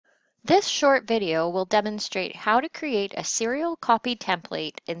This short video will demonstrate how to create a serial copy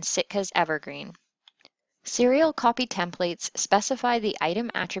template in Sitka's Evergreen. Serial copy templates specify the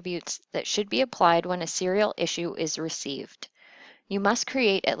item attributes that should be applied when a serial issue is received. You must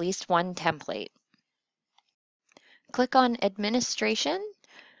create at least one template. Click on Administration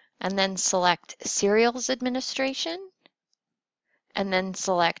and then select Serials Administration and then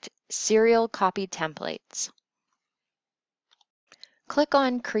select Serial Copy Templates. Click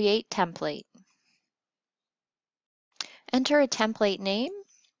on Create Template. Enter a template name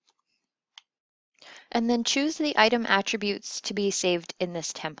and then choose the item attributes to be saved in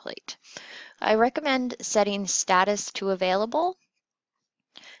this template. I recommend setting status to available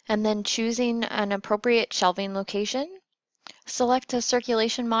and then choosing an appropriate shelving location. Select a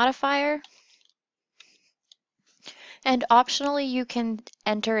circulation modifier and optionally you can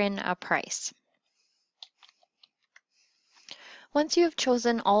enter in a price. Once you have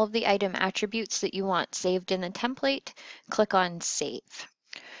chosen all of the item attributes that you want saved in the template, click on Save.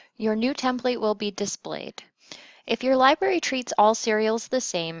 Your new template will be displayed. If your library treats all serials the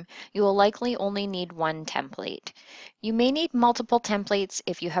same, you will likely only need one template. You may need multiple templates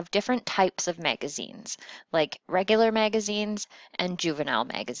if you have different types of magazines, like regular magazines and juvenile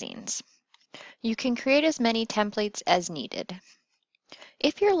magazines. You can create as many templates as needed.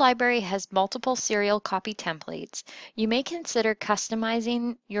 If your library has multiple serial copy templates, you may consider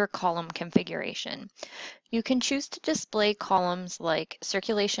customizing your column configuration. You can choose to display columns like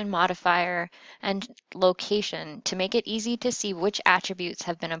circulation modifier and location to make it easy to see which attributes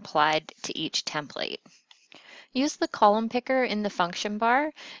have been applied to each template. Use the column picker in the function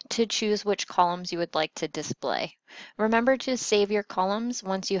bar to choose which columns you would like to display. Remember to save your columns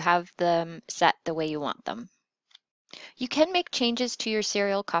once you have them set the way you want them. You can make changes to your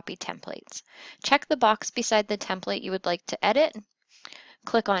serial copy templates. Check the box beside the template you would like to edit,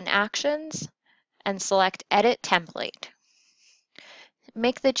 click on Actions, and select Edit Template.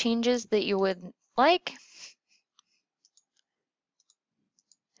 Make the changes that you would like,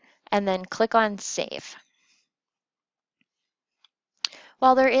 and then click on Save.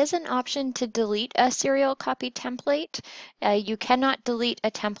 While there is an option to delete a serial copy template, you cannot delete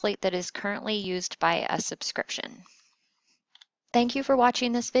a template that is currently used by a subscription. Thank you for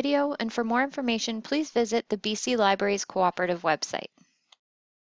watching this video, and for more information, please visit the BC Libraries Cooperative website.